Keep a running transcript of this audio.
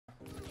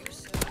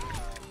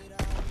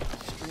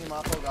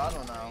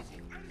Afogado now.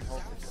 I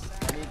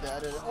need to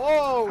edit it.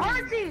 Oh!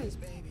 Hartzy!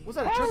 Was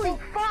that a Holy triple?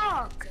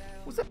 fuck!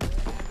 Was that?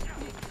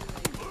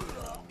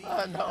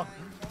 No.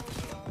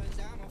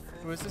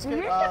 Who is this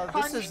guy?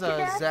 This is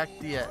Zach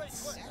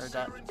Dietz. Or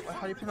that.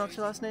 How do you pronounce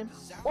your last name?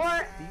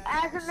 Or,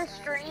 as in the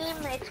stream,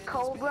 it's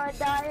Cobra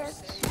Diet.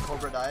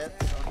 Cobra Diet?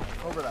 Okay.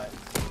 Cobra Diet.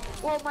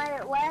 Well,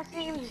 my last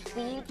name's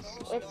Dietz.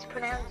 It's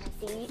pronounced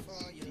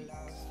Dietz.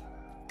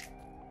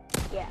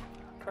 Yeah.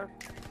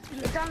 Perfect.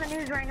 It's on the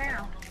news right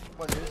now.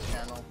 What news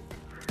channel?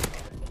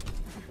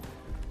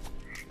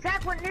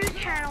 Zach, what news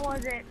channel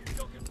was it?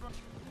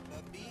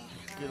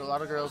 Get a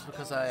lot of girls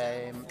because I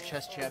am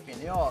chess champion.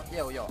 Yo,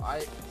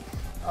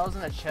 I was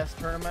in a chess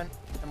tournament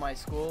in my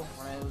school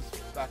when I was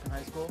back in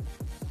high school,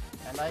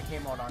 and I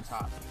came out on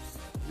top.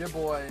 Your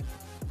boy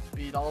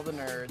beat all the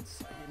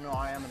nerds. You know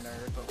I am a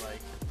nerd, but like,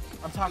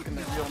 I'm talking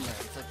the real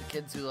nerds, like the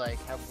kids who like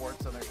have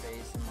warts on their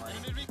face and like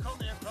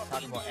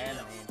talking about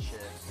anime and shit.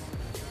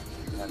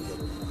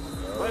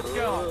 Let's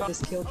go.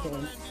 This kill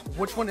cam.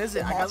 Which one is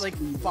it? I got like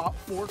 4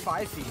 or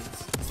 5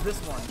 feeds. It's this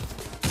one.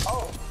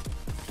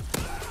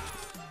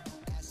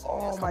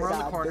 Oh my around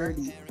god, the corner.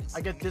 30. I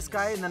get this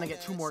guy, and then I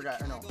get 2 more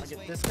guys. Or no, I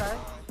get this guy,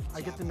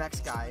 I get the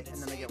next guy,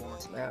 and then I get 1 more.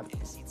 Snap.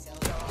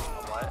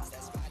 What?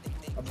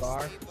 A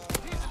bar.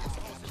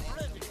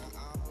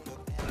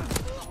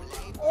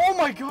 Oh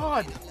my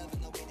god!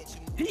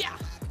 Yeah.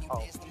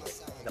 Oh,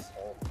 the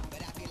pole.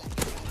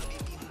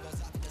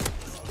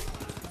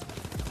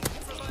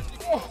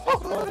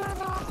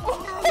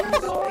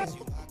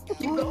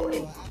 Keep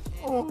going.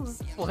 Oh,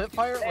 full hip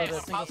fire or the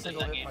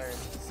single hip fire?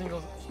 Single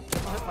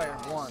hip fire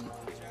 1.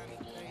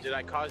 Did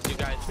I cause you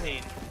guys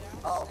pain?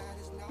 Oh.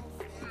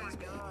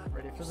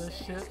 Ready for this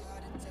shit?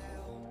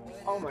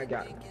 Oh my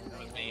god. It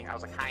was me. I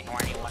was like, hi,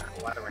 horny,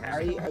 whatever.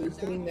 Are you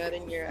putting that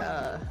in your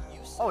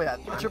Oh yeah,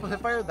 the triple hip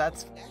fire.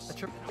 That's a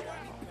triple.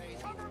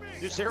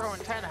 You 0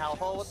 and 10,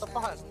 Halfo. What the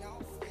fuck?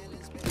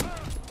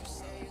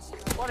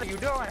 What are you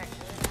doing?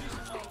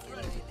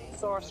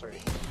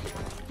 Sorcery.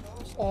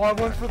 Oh, I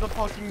went for the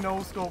fucking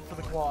no scope for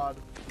the quad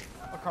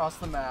across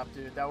the map,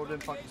 dude. That would have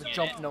been fucking the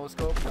jump no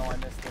scope. No, I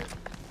missed it.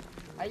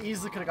 I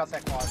easily could have got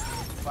that quad,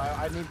 dude. But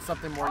I need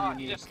something more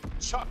unique. Just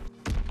chuck.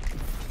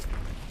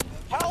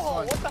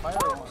 Hellhole, what the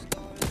fuck?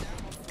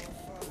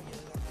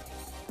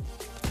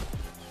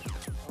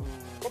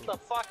 What the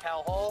fuck,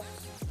 Hellhole?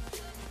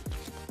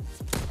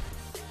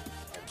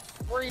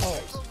 Freeze. Oh,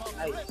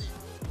 nice.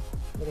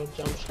 Little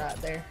jump shot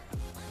there.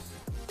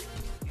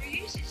 You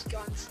use his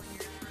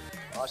gunslinger.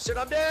 Oh shit,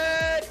 I'm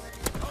dead!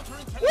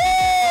 Woo!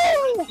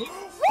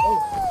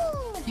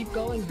 Oh, keep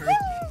going, Hartzy.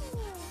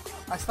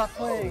 I stopped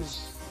playing.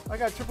 I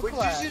got triple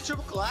collab. Did you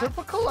triple collab?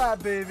 Triple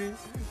collab, baby.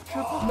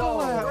 Triple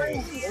collab.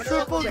 way.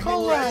 Triple No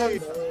collab. way.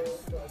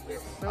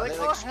 They're like,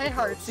 oh, hey,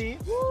 Hartzy.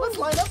 Let's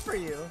line up for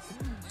you.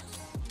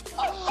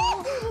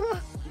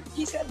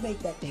 He said make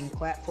that thing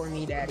clap for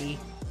me, daddy.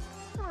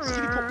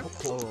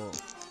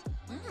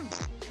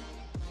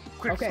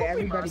 Okay,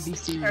 everybody be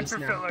serious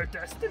now. our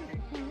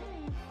destiny.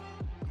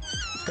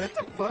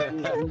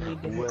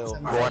 Will,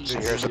 want to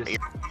hear some?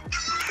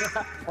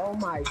 oh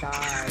my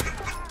god.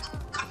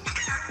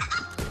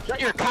 Shut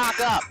your cock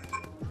up!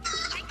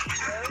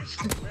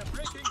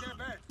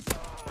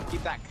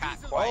 Keep that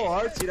cock quiet. Oh,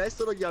 Hartzy, nice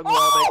little young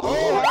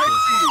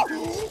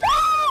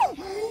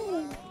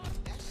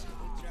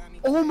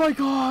Oh my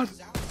god!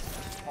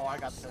 Oh, I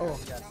got this.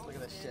 Yes, look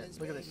at this shit.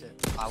 Look at this shit.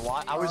 I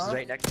was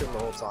right next to him the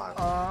whole time.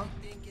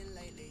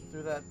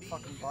 Through that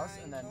fucking bus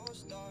and then.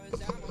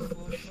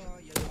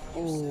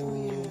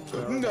 Ooh.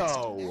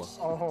 No.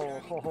 Oh.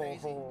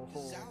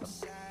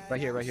 Right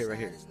here.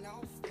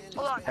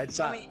 Hold on. Heads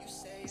up.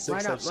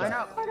 Line up,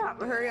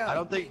 hurry up. I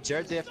don't think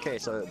Jared's AFK,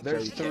 so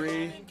there's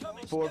 3,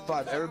 4,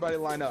 5. Everybody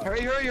line up.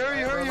 Hurry.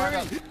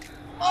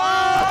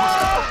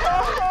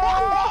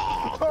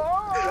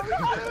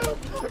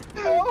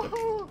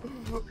 Oh,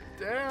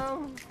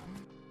 damn.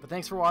 But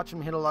thanks for watching.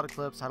 We hit a lot of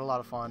clips, had a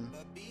lot of fun.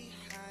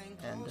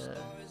 And peace out.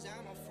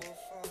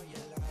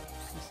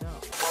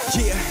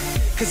 Yeah,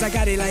 cause I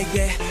got it like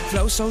that.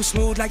 Flow so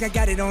smooth like I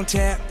got it on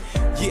tap.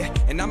 Yeah,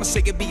 and I'ma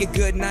say it be a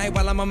good night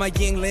while I'm on my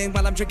Yingling,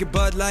 while I'm drinking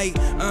Bud Light.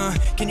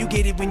 Can you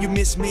get it when you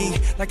miss me?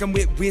 Like I'm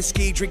with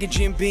whiskey, drinking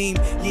Jim Beam.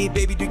 Yeah,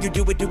 baby, do you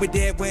do it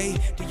that way?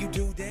 Do you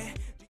do that?